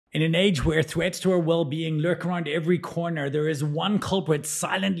In an age where threats to our well-being lurk around every corner, there is one culprit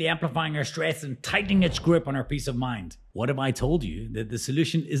silently amplifying our stress and tightening its grip on our peace of mind. What if I told you that the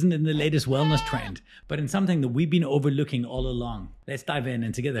solution isn't in the latest wellness trend, but in something that we've been overlooking all along? Let's dive in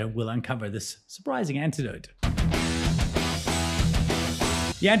and together we'll uncover this surprising antidote.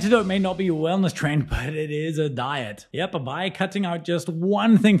 The antidote may not be a wellness trend, but it is a diet. Yep, by cutting out just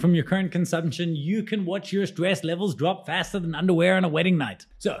one thing from your current consumption, you can watch your stress levels drop faster than underwear on a wedding night.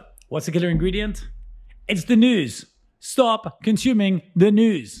 So, what's the killer ingredient? It's the news. Stop consuming the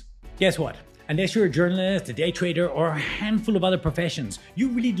news. Guess what? Unless you're a journalist, a day trader, or a handful of other professions, you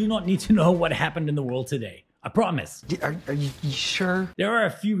really do not need to know what happened in the world today. I promise. Are you sure? There are a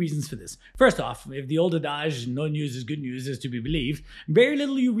few reasons for this. First off, if the old adage, no news is good news, is to be believed, very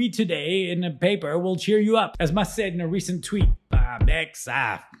little you read today in a paper will cheer you up. As Musk said in a recent tweet,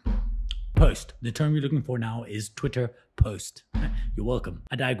 post. The term you're looking for now is Twitter post. You're welcome.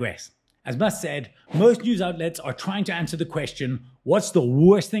 I digress. As Musk said, most news outlets are trying to answer the question, what's the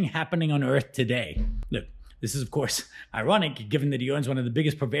worst thing happening on Earth today? Look, this is of course ironic given that he owns one of the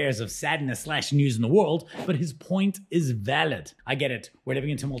biggest purveyors of sadness/news in the world, but his point is valid. I get it, we're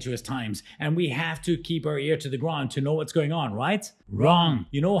living in tumultuous times and we have to keep our ear to the ground to know what's going on, right? Wrong.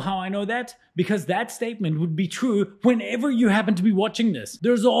 You know how I know that? Because that statement would be true whenever you happen to be watching this.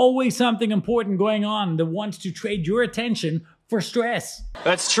 There's always something important going on that wants to trade your attention for stress.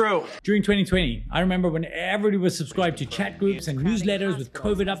 That's true. During 2020, I remember when everybody was subscribed to chat groups and newsletters with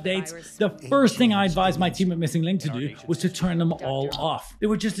COVID updates, the first thing I advised my team at Missing Link to do was to turn them all off. They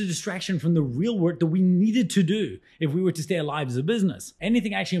were just a distraction from the real work that we needed to do if we were to stay alive as a business.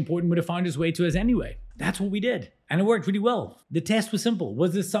 Anything actually important would have found its way to us anyway. That's what we did. And it worked really well. The test was simple.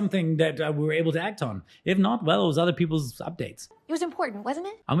 Was this something that we were able to act on? If not, well, it was other people's updates. It was important, wasn't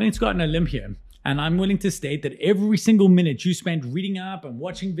it? I'm going to go out on a limb here. And I'm willing to state that every single minute you spent reading up and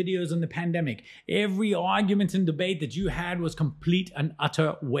watching videos on the pandemic, every argument and debate that you had was complete and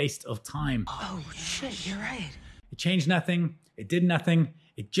utter waste of time. Oh shit, you're right. It changed nothing. It did nothing.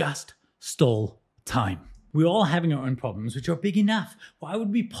 It just stole time. We're all having our own problems, which are big enough. Why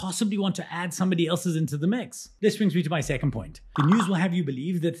would we possibly want to add somebody else's into the mix? This brings me to my second point. The news will have you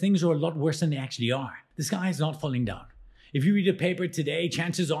believe that things are a lot worse than they actually are. The sky is not falling down. If you read a paper today,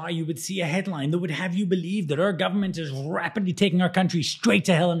 chances are you would see a headline that would have you believe that our government is rapidly taking our country straight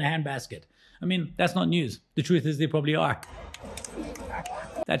to hell in a handbasket. I mean, that's not news. The truth is they probably are.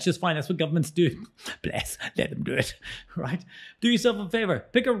 That's just fine. That's what governments do. Bless, let them do it, right? Do yourself a favor.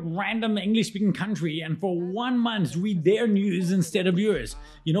 Pick a random English-speaking country and for 1 month read their news instead of yours.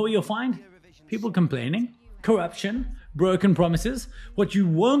 You know what you'll find? People complaining, corruption, broken promises. What you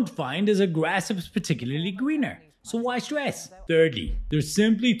won't find is a grass that's particularly greener. So why stress? Thirdly, there's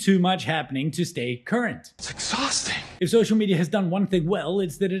simply too much happening to stay current. It's exhausting. If social media has done one thing well,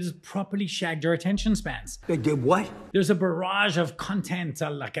 it's that it has properly shagged our attention spans. They did what? There's a barrage of content,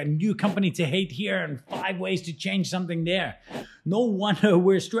 like a new company to hate here and 5 ways to change something there. No wonder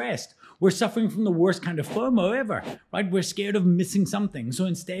we're stressed. We're suffering from the worst kind of FOMO ever, right? We're scared of missing something, so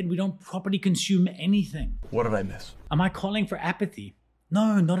instead we don't properly consume anything. What did I miss? Am I calling for apathy?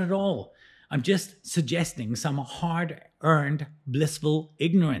 No, not at all. I'm just suggesting some hard-earned, blissful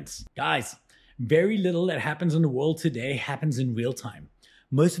ignorance. Guys, very little that happens in the world today happens in real time.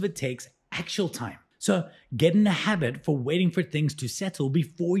 Most of it takes actual time. So get in the habit for waiting for things to settle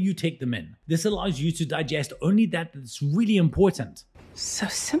before you take them in. This allows you to digest only that's really important. So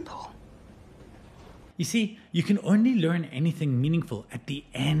simple. You see, you can only learn anything meaningful at the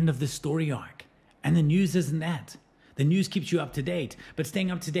end of the story arc. And the news isn't that. The news keeps you up to date, but staying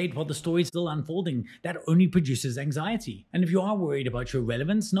up to date while the story is still unfolding, that only produces anxiety. And if you are worried about your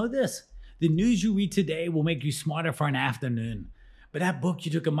relevance, know this. The news you read today will make you smarter for an afternoon. But that book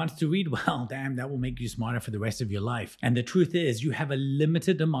you took a month to read, well, damn, that will make you smarter for the rest of your life. And the truth is, you have a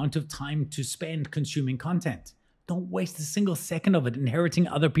limited amount of time to spend consuming content. Don't waste a single second of it inheriting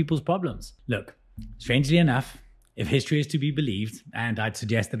other people's problems. Look, strangely enough, if history is to be believed, and I'd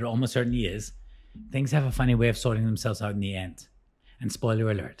suggest that it almost certainly is, things have a funny way of sorting themselves out in the end. And spoiler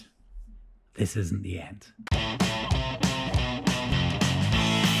alert, this isn't the end.